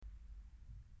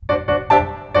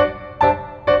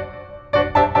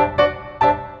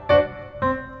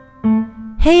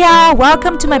Hey y'all,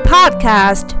 welcome to my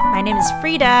podcast. My name is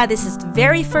Frida. This is the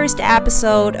very first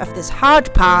episode of this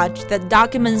hodgepodge that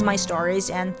documents my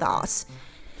stories and thoughts.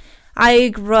 I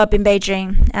grew up in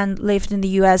Beijing and lived in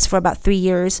the US for about 3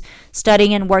 years,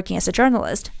 studying and working as a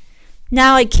journalist.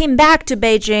 Now I came back to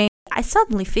Beijing. I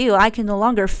suddenly feel I can no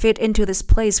longer fit into this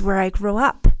place where I grew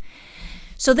up.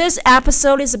 So this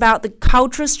episode is about the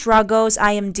cultural struggles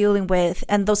I am dealing with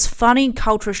and those funny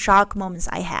cultural shock moments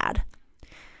I had.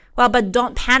 Well, but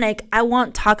don't panic. I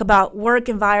won't talk about work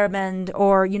environment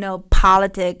or,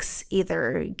 politics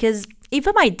either, because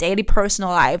even my daily personal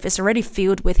life is already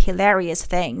filled with hilarious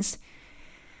things.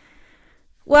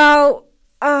 Well,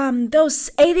 those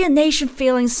alienation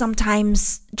feelings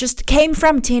sometimes just came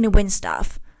from teeny win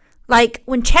stuff. Like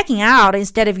when checking out,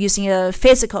 instead of using a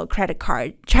physical credit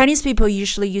card, Chinese people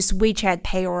usually use WeChat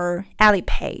Pay or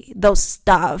Alipay, those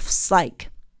stuffs like,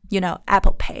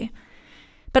 Apple Pay.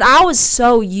 But I was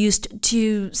so used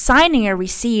to signing a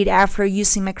receipt after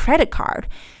using my credit card.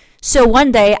 So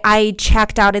one day I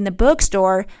checked out in the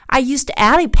bookstore. I used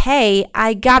Alipay.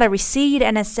 I got a receipt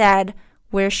and I said,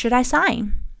 "Where should I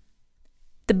sign?"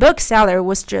 The bookseller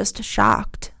was just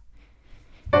shocked.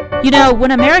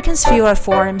 When Americans fill out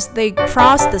forms, they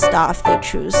cross the stuff they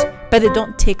choose, but they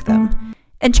don't tick them.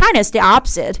 In China, it's the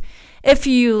opposite. If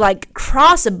you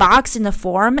cross a box in the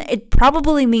form, it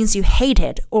probably means you hate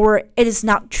it or it is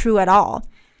not true at all.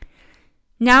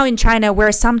 Now in China,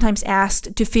 we're sometimes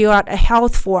asked to fill out a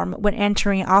health form when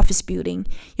entering an office building.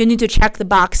 You need to check the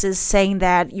boxes saying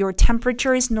that your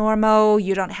temperature is normal,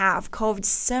 you don't have COVID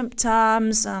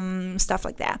symptoms, stuff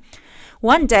like that.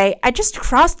 One day, I just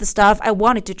crossed the stuff I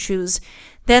wanted to choose.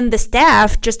 Then the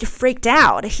staff just freaked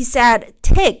out. He said,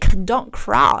 "Tick, don't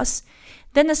cross."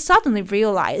 Then I suddenly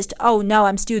realized, oh no,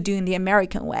 I'm still doing the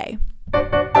American way.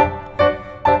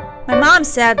 My mom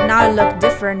said now I look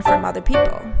different from other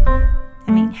people.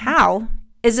 I mean, how?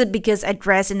 Is it because I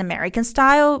dress in American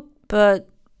style? But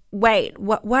wait,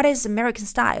 what is American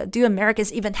style? Do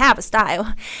Americans even have a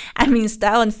style? I mean,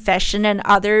 style and fashion and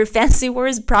other fancy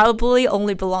words probably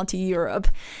only belong to Europe.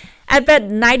 I bet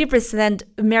 90%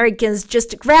 Americans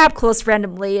just grab clothes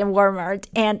randomly in Walmart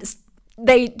and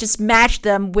they just match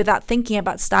them without thinking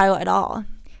about style at all,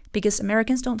 because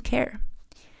Americans don't care.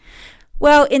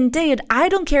 Well, indeed, I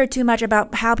don't care too much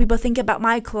about how people think about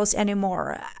my clothes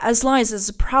anymore, as long as it's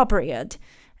appropriate.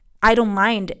 I don't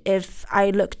mind if I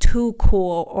look too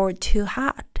cool or too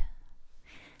hot.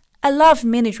 I love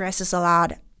mini dresses a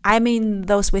lot. I mean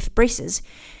those with braces.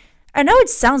 I know it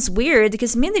sounds weird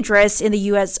because mini dress in the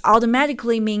US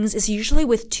automatically means it's usually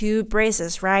with 2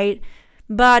 braces, right?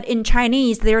 But in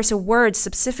Chinese, there's a word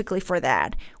specifically for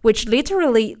that, which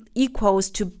literally equals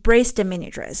to bracelet mini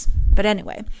dress. But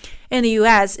anyway, in the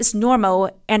US, it's normal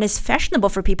and it's fashionable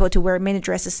for people to wear mini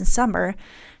dresses in summer.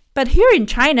 But here in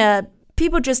China,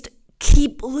 people just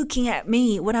keep looking at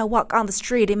me when I walk on the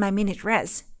street in my mini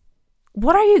dress.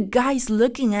 What are you guys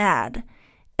looking at?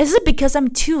 Is it because I'm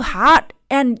too hot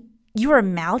and you are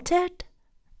melted?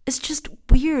 It's just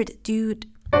weird, dude.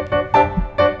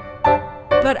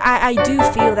 But I do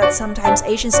feel that sometimes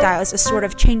Asian styles are sort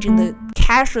of changing the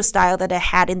casual style that I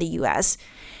had in the US.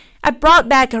 I brought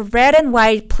back a red and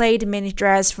white plaid mini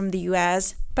dress from the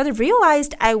US, but I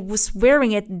realized I was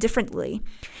wearing it differently.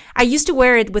 I used to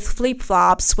wear it with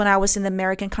flip-flops when I was in the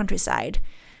American countryside.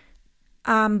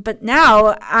 But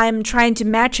now I'm trying to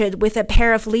match it with a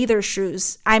pair of leather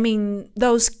shoes. I mean,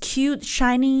 those cute,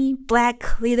 shiny,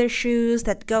 black leather shoes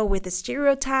that go with the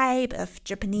stereotype of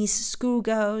Japanese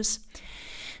schoolgirls.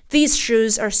 These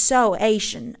shoes are so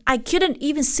Asian. I couldn't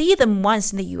even see them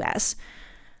once in the US.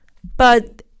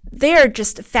 But they're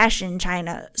just fashion in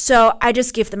China, so I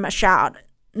just give them a shot.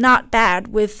 Not bad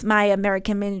with my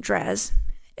American mini dress.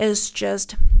 It's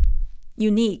just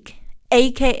unique,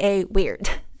 aka weird.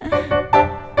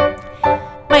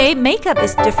 My makeup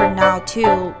is different now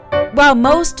too. Well,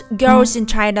 most girls in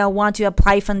China want to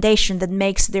apply foundation that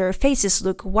makes their faces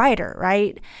look whiter,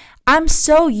 right? I'm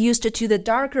so used to the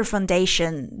darker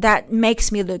foundation that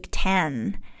makes me look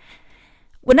tan.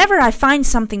 Whenever I find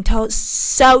something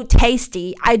so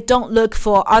tasty, I don't look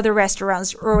for other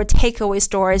restaurants or takeaway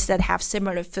stores that have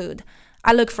similar food.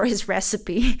 I look for his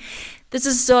recipe. This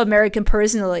is so American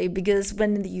personally, because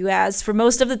when in the US, for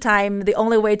most of the time, the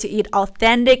only way to eat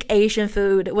authentic Asian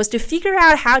food was to figure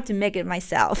out how to make it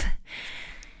myself.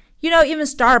 Even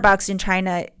Starbucks in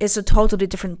China is a totally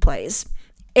different place.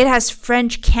 It has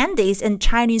French candies and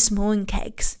Chinese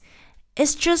mooncakes.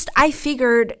 It's just, I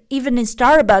figured, even in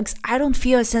Starbucks, I don't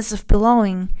feel a sense of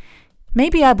belonging.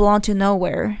 Maybe I belong to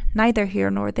nowhere, neither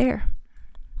here nor there.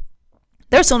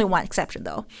 There's only one exception,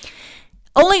 though.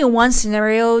 Only in one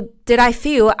scenario did I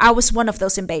feel I was one of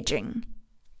those in Beijing.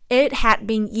 It had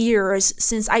been years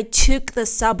since I took the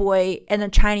subway in a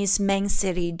Chinese main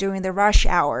city during the rush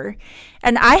hour,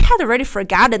 and I had already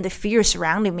forgotten the fear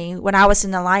surrounding me when I was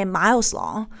in a line miles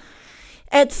long.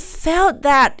 It felt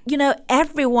that,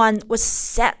 everyone was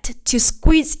set to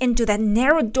squeeze into that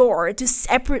narrow door to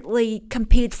separately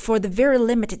compete for the very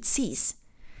limited seats.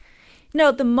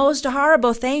 The most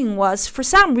horrible thing was, for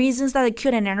some reasons that I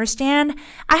couldn't understand,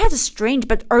 I had a strange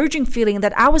but urgent feeling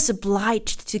that I was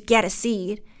obliged to get a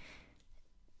seat.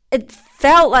 It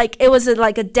felt like it was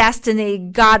like a destiny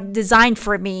God designed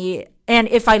for me, and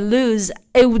if I lose,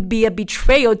 it would be a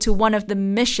betrayal to one of the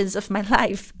missions of my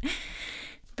life.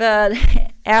 But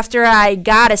after I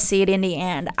got a seat in the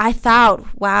end, I thought,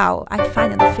 wow, I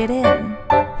finally fit in.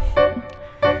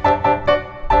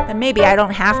 But maybe I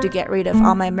don't have to get rid of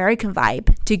all my American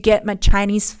vibe to get my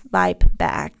Chinese vibe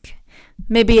back.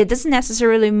 Maybe it doesn't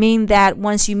necessarily mean that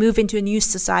once you move into a new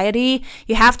society,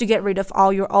 you have to get rid of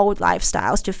all your old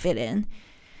lifestyles to fit in.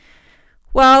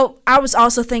 Well, I was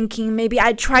also thinking maybe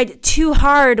I tried too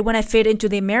hard when I fit into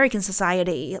the American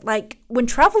society. Like when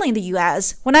traveling in the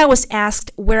US, when I was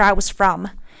asked where I was from,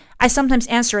 I sometimes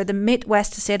answered the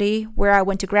Midwest city where I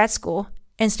went to grad school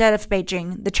instead of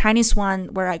Beijing, the Chinese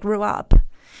one where I grew up.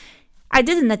 I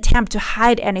didn't attempt to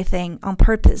hide anything on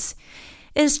purpose.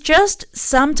 It's just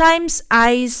sometimes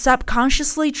I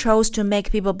subconsciously chose to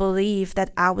make people believe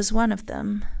that I was one of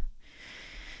them.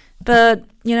 But,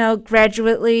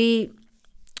 gradually,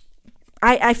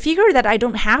 I figured that I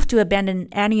don't have to abandon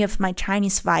any of my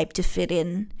Chinese vibe to fit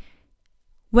in.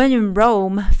 When in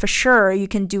Rome, for sure, you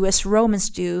can do as Romans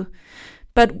do.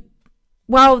 But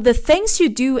while the things you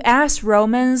do as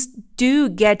Romans do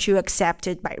get you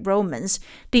accepted by Romans,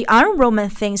 the un-Roman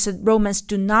things that Romans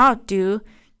do not do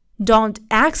don't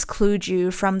exclude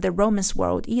you from the Romans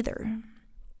world either.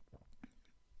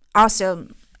 Also,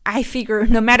 I figure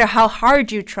no matter how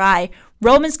hard you try,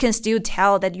 Romans can still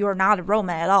tell that you're not a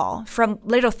Roman at all, from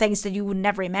little things that you would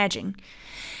never imagine.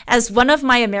 As one of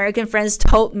my American friends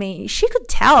told me, she could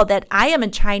tell that I am a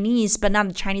Chinese but not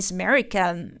a Chinese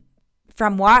American.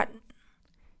 From what?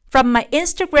 From my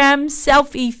Instagram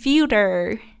selfie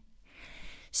filter.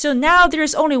 So now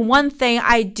there's only one thing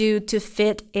I do to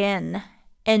fit in.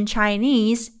 In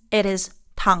Chinese, it is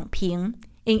躺平.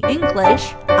 In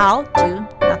English, I'll do